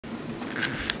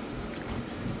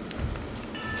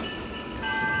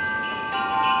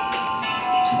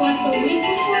the week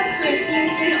before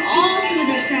Christmas and all through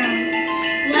the town.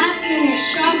 Last-minute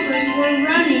shoppers were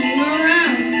running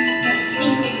around, but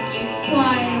things were too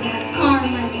quiet at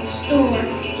Carmichael's store.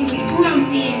 He was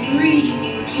grumpy and greedy,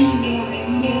 for he wanted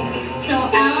more. So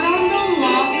out on the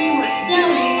lot we were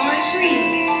selling our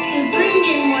trees. To bring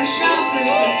in more shoppers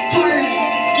was part of the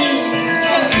scheme.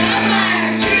 So come buy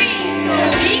our trees so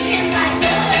we can buy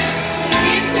toys. We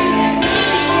give to the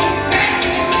needy and spread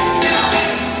Christmas joy.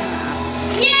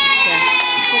 Yay!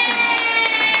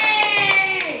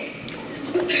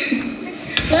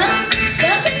 Well,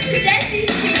 welcome to Jesse's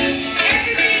Tree.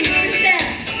 Everything's for sale.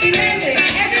 Remember,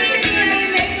 everything we ever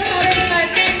makes the holiday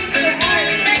vibrant for our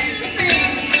special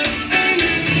friends.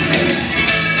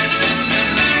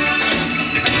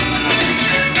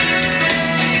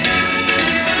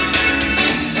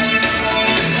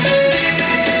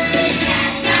 It's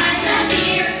that time of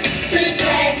year to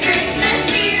spread Christmas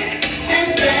cheer and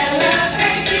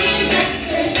celebrate Jesus.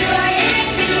 There's joy in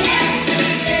the air.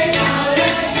 There's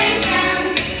holiday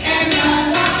sounds and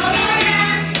love all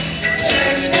around.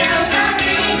 Church bells are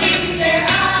ringing, they're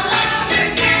all over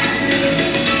town.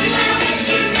 We wanna wish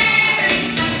you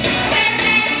Merry,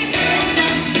 Merry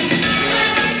Christmas. We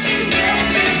wanna wish you good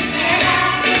cheer and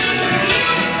Happy New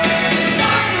Year. We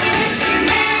wanna wish you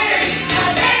Merry,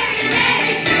 a very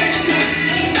Merry Christmas.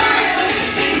 We wanna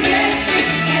wish you good cheer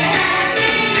and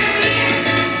Happy New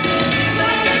Year. We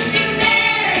wanna wish you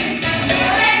Merry, a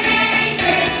very Merry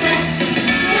Christmas.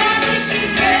 We wanna wish you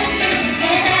good cheer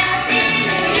and Happy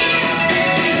New Year.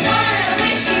 We wanna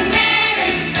wish you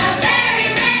Merry, a very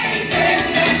Merry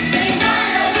Christmas. We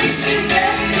wanna wish you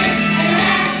good cheer and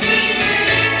Happy New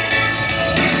Year.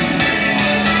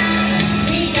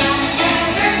 We got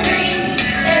evergreens,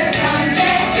 they're from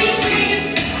Jesse's Trees,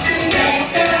 to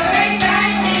decorate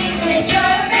brightly with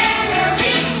your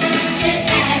family. Just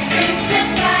add Christmas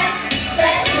lights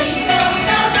that twinkle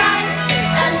so bright.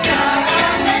 A star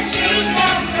on the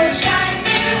treetop will shine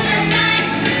through the night.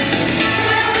 We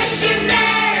wanna wish you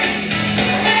Merry,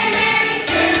 very Merry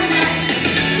Christmas.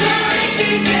 We wanna wish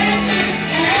you good cheer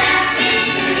and Happy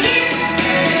New Year.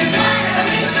 We wanna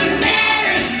wish you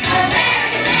Merry, a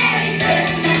very Merry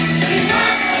Christmas. We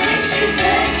wanna wish you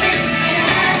good cheer and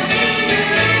Happy New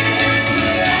Year.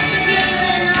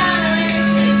 Feeling harmless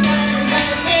is what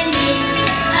does it need?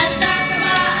 A sock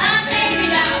ball, a baby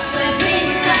doll with pink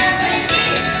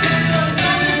melody. So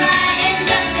don't you buy and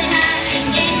just a hat and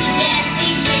get your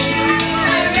Jesse tree.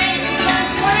 Or raise one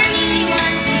for needy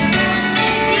ones,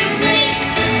 if you please.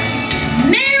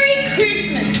 Merry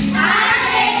Christmas!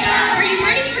 Are you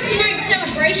ready for tonight's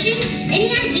celebration?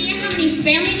 Any idea how many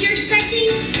families you're expecting?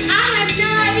 I have no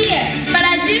idea, but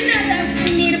I do know that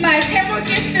we need to buy 10 more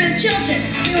gifts for the children.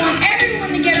 We want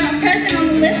everyone to get a present on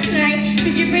the list tonight.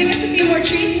 Could you bring us a few more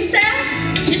trees to sell?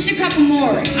 Just a couple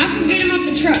more. I can get them off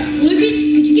the truck. Lucas,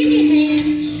 could you give me a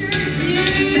hand? Sure do.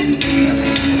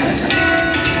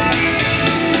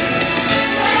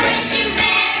 Wanna wish you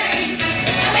Merry,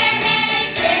 a very Merry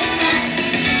Christmas.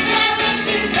 Wanna wish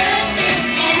you good cheer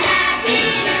and Happy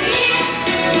New Year.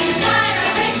 We wanna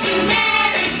wish you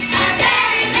Merry, a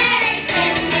very Merry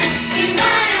Christmas. We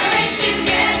wanna wish you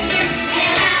good cheer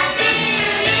and Happy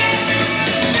New Year.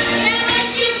 Wanna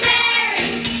wish you Merry,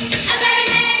 a very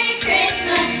Merry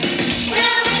Christmas.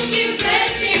 Wanna wish you good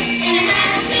cheer and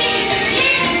Happy New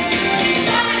Year. We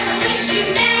wanna wish you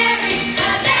Merry,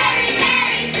 a very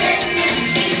Merry Christmas.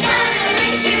 We wanna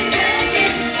wish you good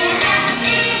cheer and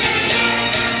Happy New Year.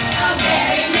 A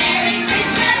very Merry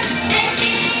Christmas this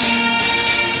year.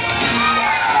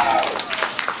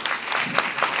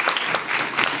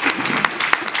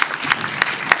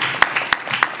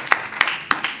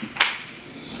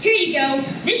 Here you go.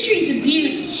 This tree's a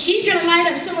beauty. She's gonna light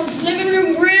up someone's living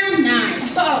room real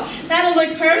nice. Oh, that'll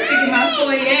look perfect in my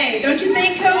foyer. Don't you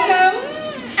think, Coco?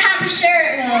 I'm sure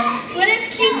it will. What if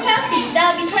a cute puppy?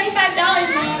 That'll be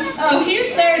 $25, Mom. Oh, here's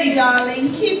 30,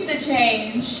 darling. Keep the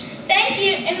change. Thank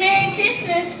you and Merry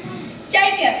Christmas.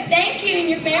 Jacob, thank you and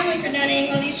your family for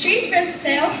donating all these trees for us to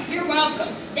sell. You're welcome.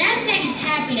 Dad said he's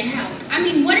happy to help. I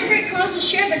mean, what a great cause to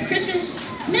share the Christmas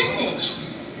message.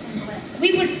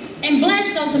 We would, and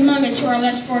bless those among us who are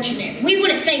less fortunate. We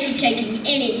wouldn't think of taking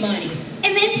any money.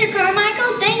 And Mr.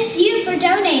 Carmichael, thank you for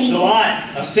donating. The lot.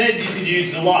 I said you could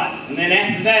use the lot. And then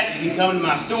after that, you can come to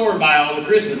my store and buy all the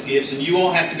Christmas gifts, and you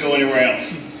won't have to go anywhere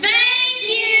else. Thank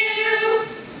you!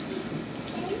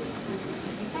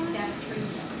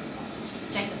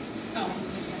 Oh.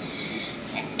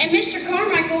 And Mr.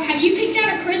 Carmichael, have you picked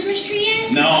out a Christmas tree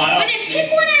yet? No, I don't. Well, then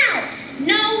pick one out.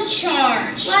 No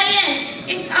charge. Why, yes,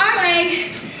 it's our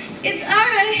way. It's our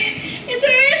way. It's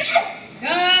our way.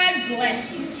 God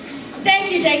bless you.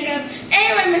 Thank you, Jacob. And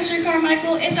Anyway, Mr.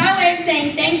 Carmichael, it's our way of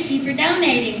saying thank you for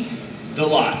donating. The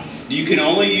lot. You can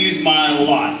only use my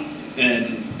lot.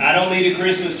 And I don't need a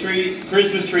Christmas tree.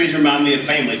 Christmas trees remind me of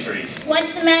family trees.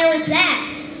 What's the matter with that?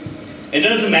 It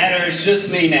doesn't matter. It's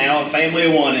just me now, a family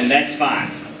of one, and that's fine.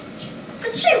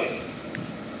 Achoo!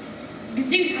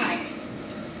 Gesundheit.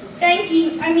 Thank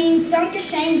you. Don't get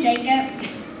ashamed, Jacob.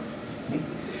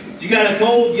 If you got a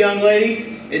cold, young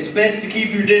lady, it's best to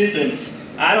keep your distance.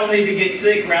 I don't need to get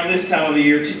sick around this time of the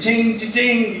year. Cha-ching,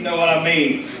 cha-ching, you know what I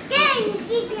mean.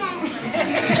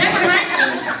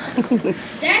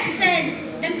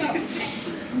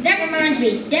 That reminds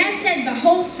me. Dad said the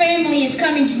whole family is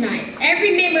coming tonight.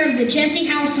 Every member of the Jesse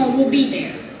household will be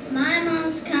there. My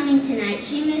mom's coming tonight.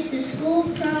 She missed the school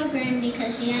program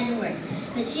because she had to work.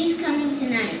 But she's coming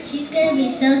tonight. She's going to be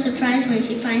so surprised when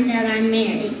she finds out I'm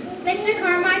married. Mr.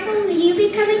 Carmichael, will you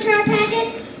be coming to our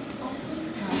pageant?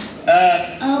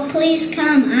 Oh, please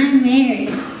come. I'm married.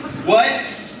 What?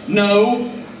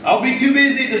 No. I'll be too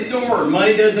busy at the store.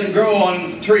 Money doesn't grow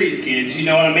on trees, kids. You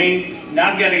know what I mean?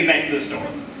 Now I've got to get back to the store.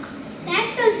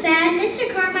 That's so sad.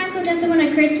 Mr. Carmichael doesn't want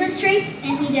a Christmas tree.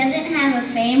 And he doesn't have a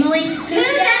family. Who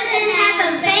doesn't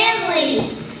have a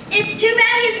family? It's too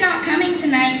bad he's not coming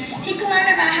tonight. He could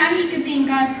learn about how he could be in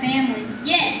God's family.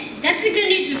 Yes, that's the good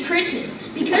news of Christmas.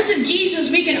 Because of Jesus,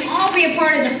 we can all be a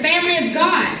part of the family of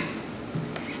God.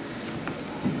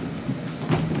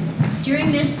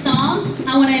 During this song,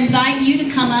 I want to invite you to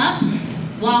come up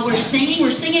while we're singing.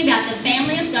 We're singing about the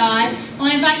family of God. I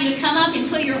want to invite you to come up and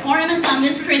put your ornaments on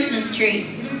this Christmas tree.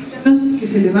 Que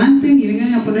se levanten y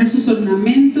vengan a poner sus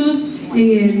ornamentos en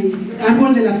el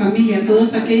árbol de la familia,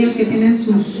 todos aquellos que tienen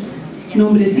sus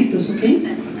nombrecitos, ¿ok?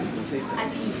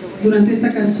 Durante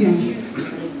esta canción.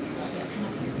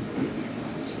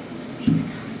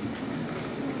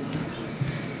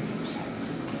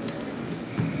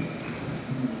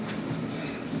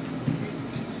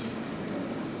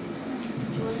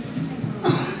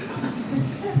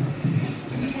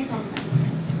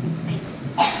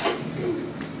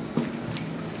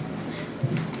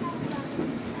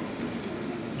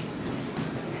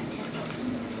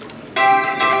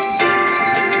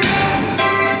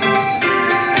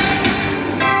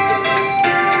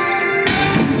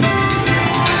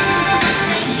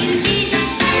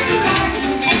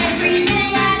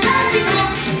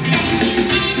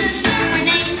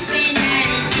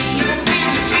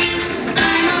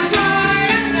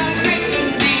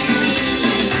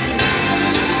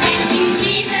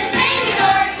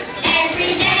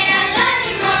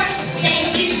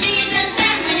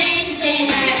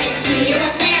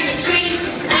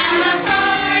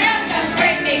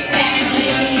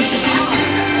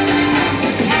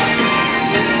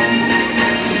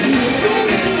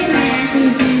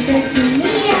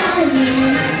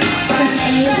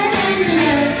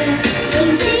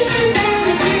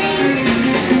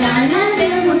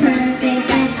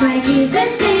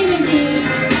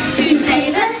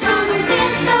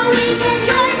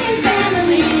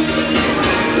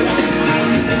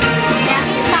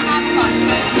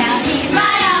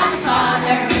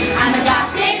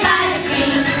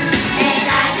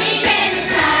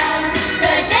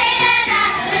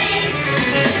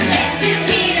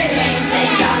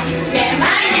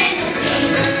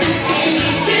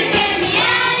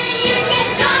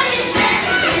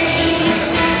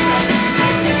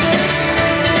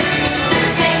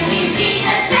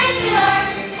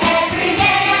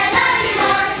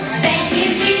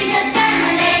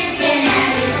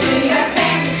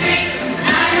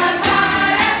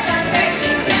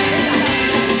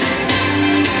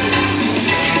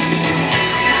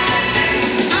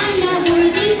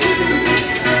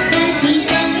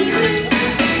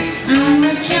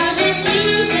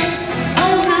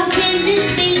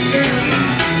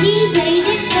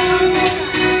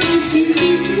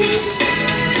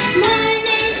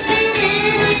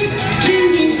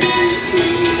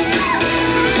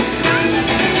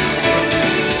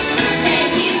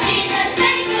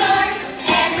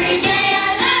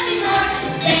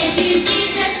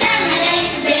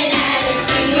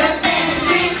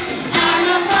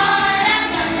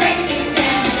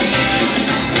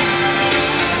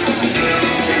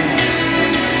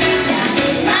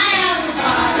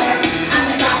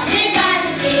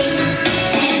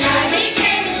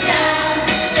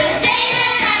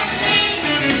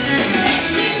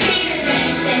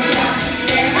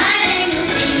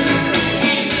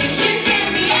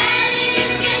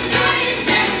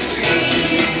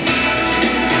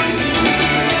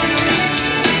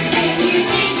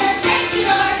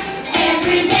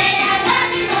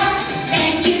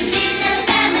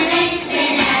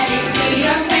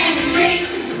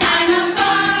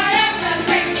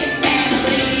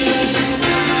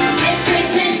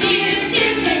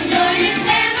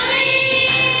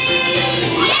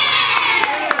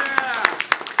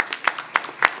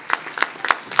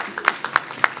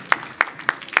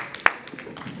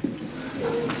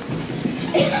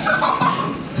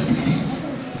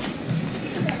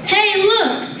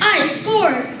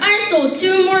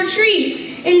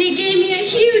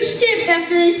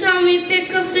 saw me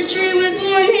pick up the tree with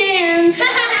one hand.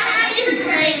 You're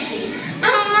crazy.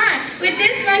 Oh my! With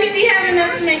this money, we have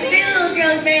enough to make three little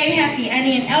girls very happy. I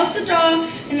need an Elsa doll,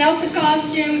 an Elsa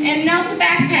costume, and an Elsa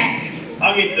backpack.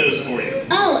 I'll get those for you.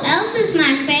 Oh, Elsa's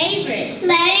my favorite.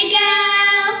 Let it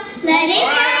go. Let it All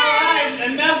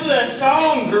right, enough of that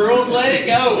song, girls. Let it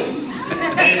go.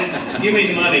 And give me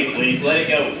the money, please. Let it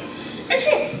go.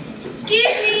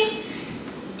 Excuse me.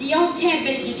 Don't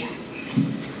temper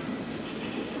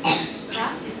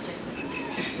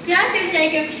Gracias,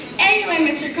 Jacob.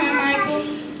 Anyway, Mr. Carmichael.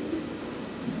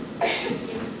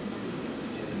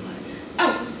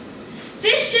 Oh,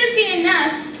 this should be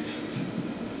enough.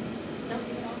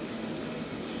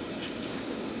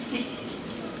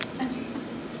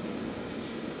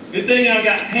 Good thing I've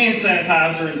got hand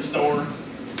sanitizer in the store.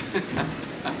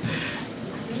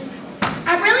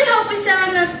 I really hope we sell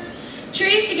enough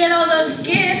trees to get all those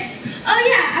gifts. Oh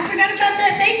yeah, I forgot about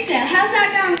that bake sale. How's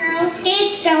that going, girls?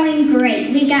 It's going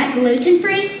great. We got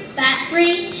gluten-free,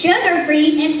 fat-free,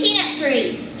 sugar-free, and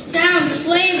peanut-free. Sounds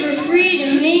flavor-free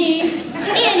to me.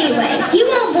 Anyway, you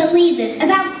won't believe this.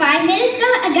 About 5 minutes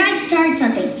ago, a guy started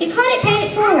something. He called it Pay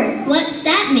It Forward. What's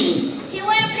that mean? He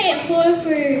wanted to pay it forward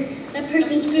for the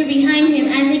person's food behind him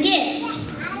as a gift.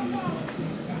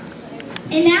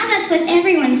 And now that's what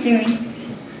everyone's doing.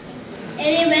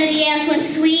 Anybody else want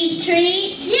sweet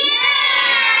treats? Yeah!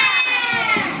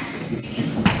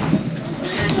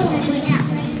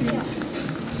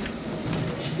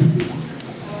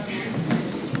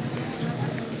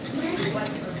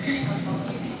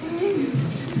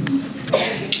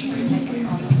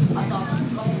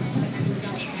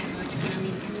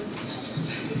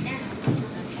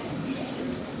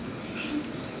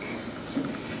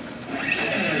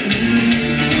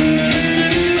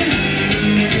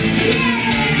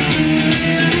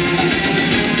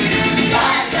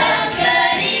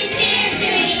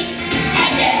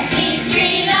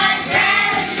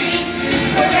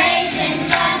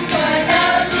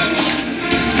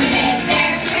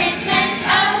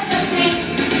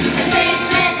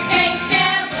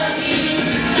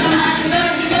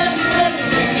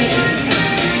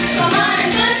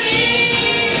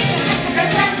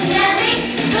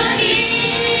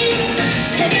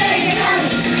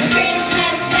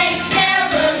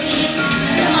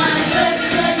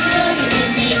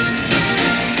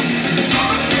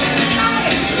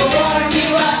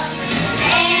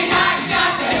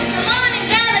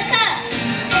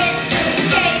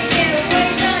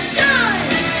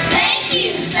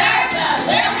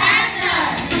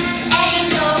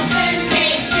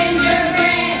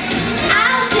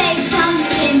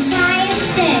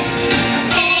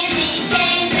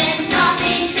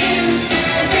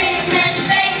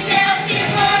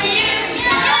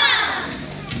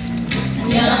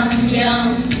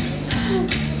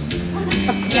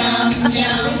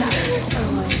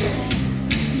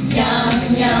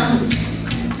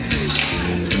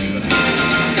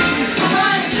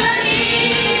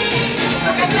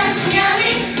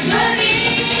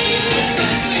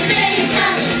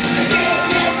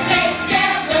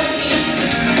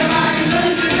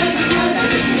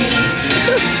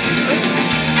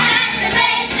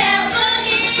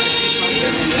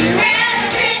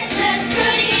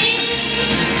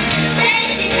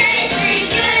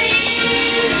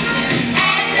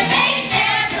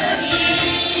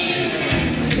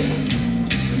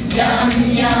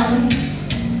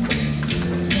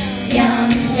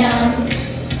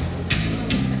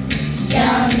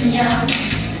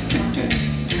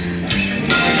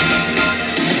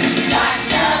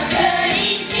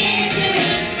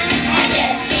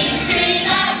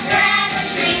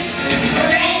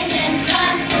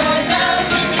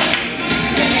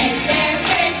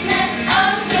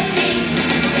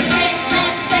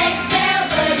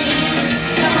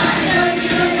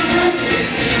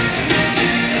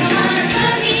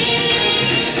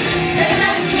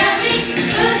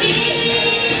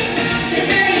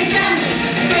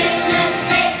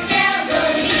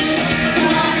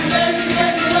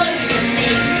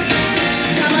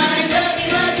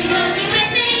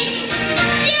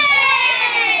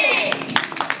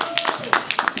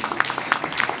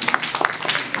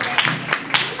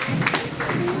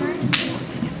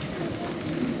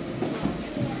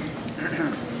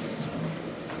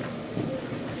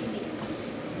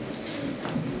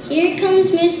 Here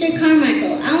comes Mr.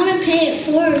 Carmichael. I want to pay it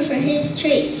forward for his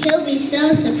treat. He'll be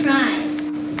so surprised.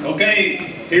 Okay,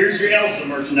 here's your Elsa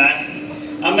merchandise.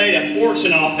 I made a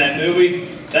fortune off that movie.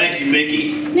 Thank you,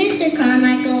 Mickey. Mr.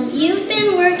 Carmichael, you've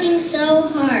been working so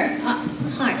hard.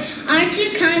 Aren't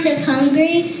you kind of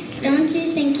hungry? Don't you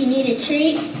think you need a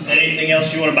treat? Anything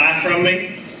else you want to buy from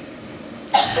me?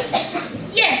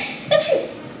 Yes, that's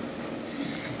it.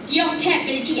 Don't tap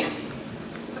it, yeah.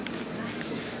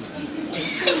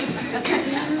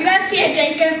 Grazie,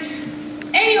 Jacob.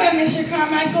 Anyway, Mr.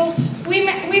 Carmichael,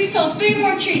 we've sold 3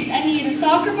 more trees. I need a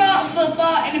soccer ball, a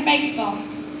football, and a baseball.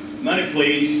 Money,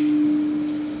 please.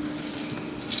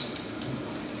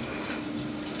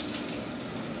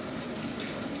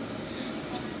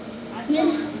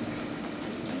 Miss,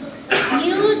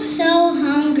 you look so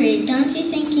hungry. Don't you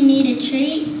think you need a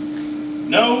treat?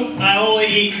 No, I only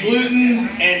eat gluten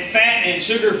and fat and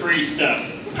sugar-free stuff.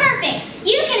 Perfect.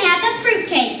 You can have the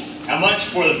fruitcake. How much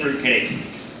for the fruitcake?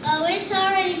 Oh, it's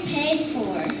already paid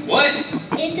for. What?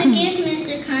 It's a gift,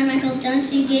 Mr. Carmichael.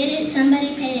 Don't you get it?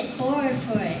 Somebody paid it forward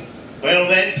for it. Well,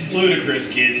 that's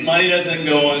ludicrous, kids. Money doesn't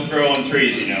grow on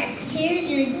trees, you know. Here's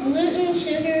your gluten,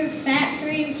 sugar,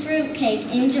 fat-free fruitcake.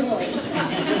 Enjoy.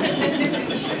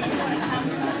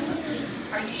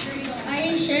 Are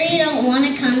you sure you don't want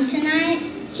to come tonight?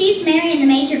 She's marrying the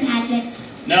major pageant.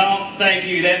 No, thank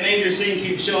you. That major scene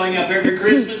keeps showing up every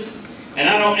Christmas, and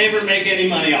I don't ever make any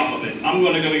money off of it. I'm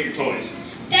going to go get your toys.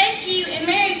 Thank you, and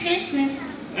Merry Christmas.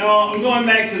 No, I'm going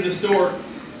back to the store.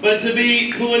 But to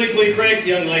be politically correct,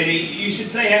 young lady, you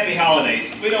should say Happy Holidays.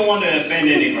 We don't want to offend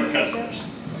any of our customers.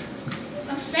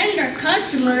 Offend our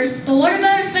customers? But what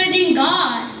about offending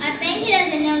God? I think he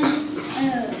doesn't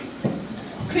know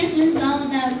Christmas is all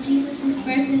about Jesus'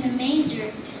 birth in the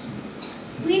manger.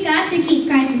 We got to keep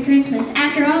Christ in Christmas.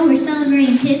 After all, we're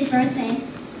celebrating his birthday.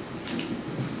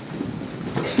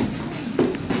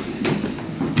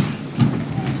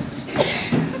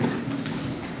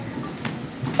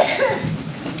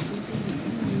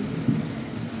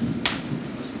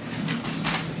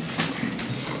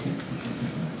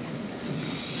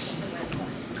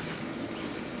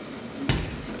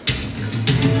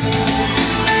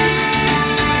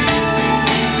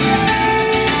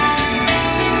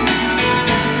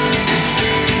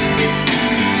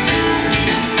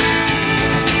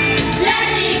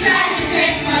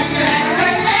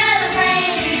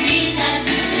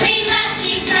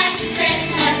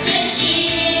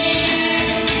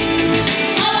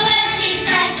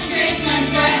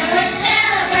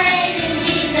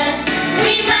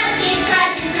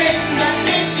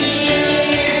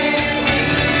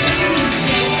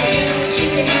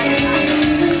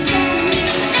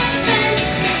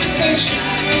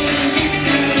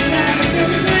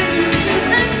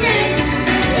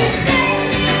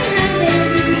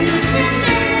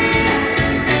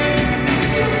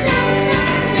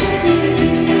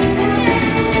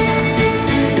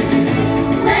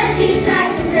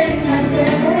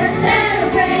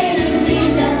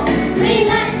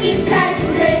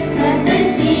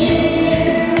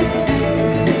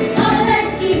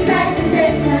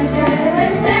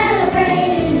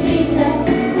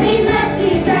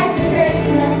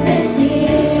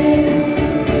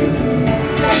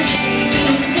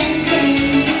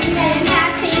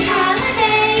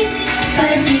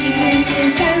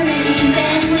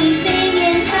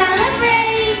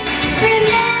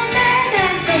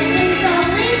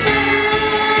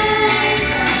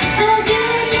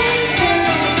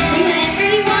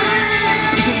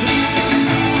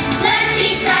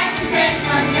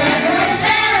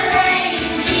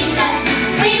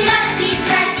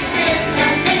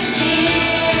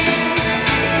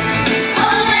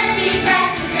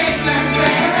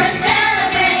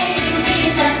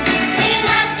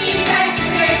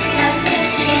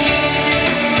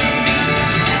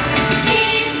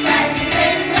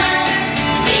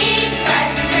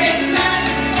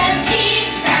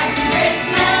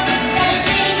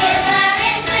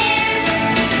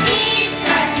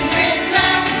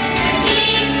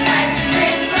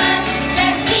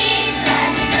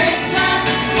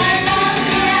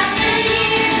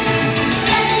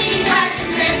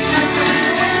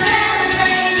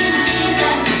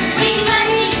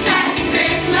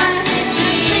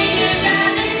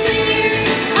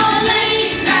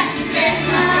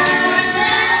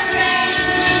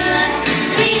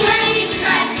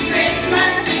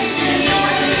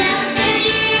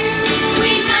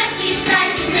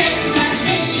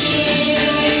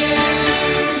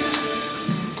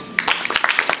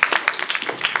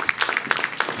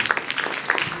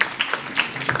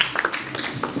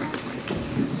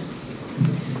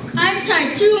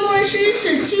 Tied 2 more shoes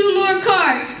to 2 more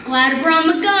cars. Glad I brought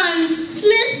my guns,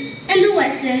 Smith and a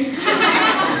Wesson.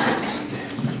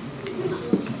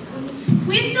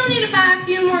 We still need to buy a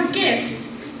few more gifts.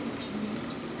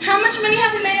 How much money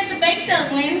have we made at the bake sale,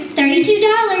 Glenn? $32.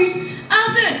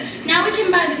 Oh, good. Now we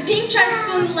can buy the pink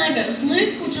tricycle and the Legos.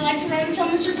 Luke, would you like to run and tell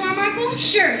Mr. Carmichael?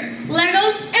 Sure.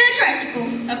 Legos and a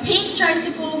tricycle. A pink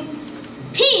tricycle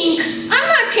Pink? I'm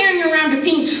not carrying around a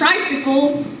pink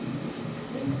tricycle.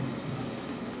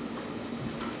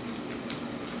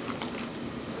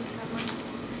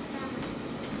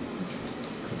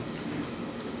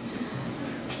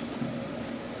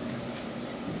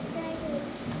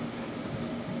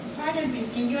 Pardon me,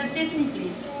 can you assist me,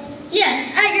 please?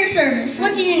 Yes, at your service.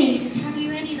 What do you need? Have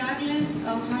you any Douglas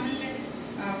or Hamlet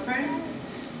first?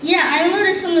 Yeah, I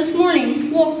noticed them this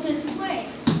morning. Walk this way.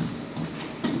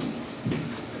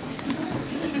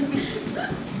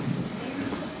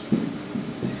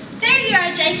 There you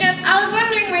are, Jacob. I was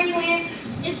wondering where you went.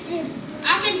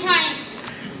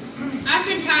 I've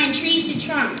been tying trees to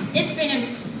trunks. It's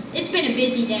been a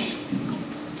busy day.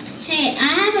 Hey, I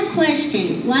have a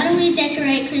question. Why do we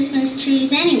decorate Christmas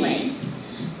trees anyway?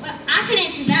 Well, I can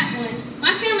answer that one.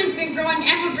 My family's been growing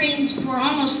evergreens for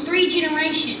almost 3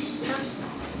 generations.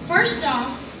 First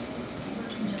off,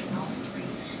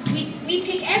 we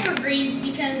pick evergreens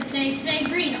because they stay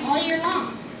green all year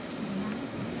long.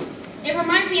 It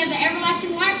reminds me of the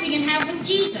everlasting life we can have with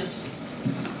Jesus.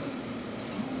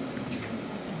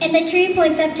 And the tree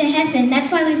points up to heaven. That's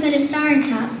why we put a star on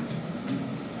top.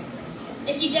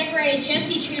 If you decorate a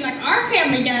Jesse tree like our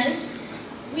family does,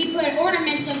 we put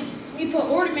ornaments of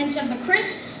the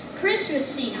Christmas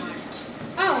scene on it.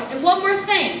 Oh, and one more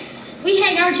thing. We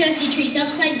hang our Jesse trees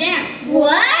upside down.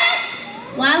 What?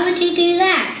 Why would you do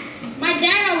that? My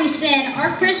dad always said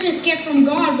our Christmas gift from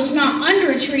God was not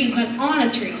under a tree, but on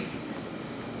a tree.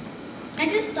 I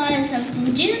just thought of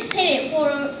something. Jesus paid it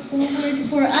forward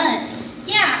for us.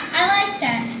 Yeah, I like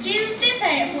that. Jesus did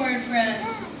pay it forward for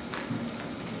us.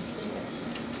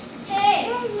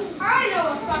 Hey, I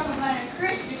know a song about a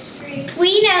Christmas tree.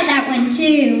 We know that one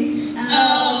too.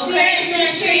 Oh,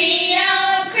 Christmas tree.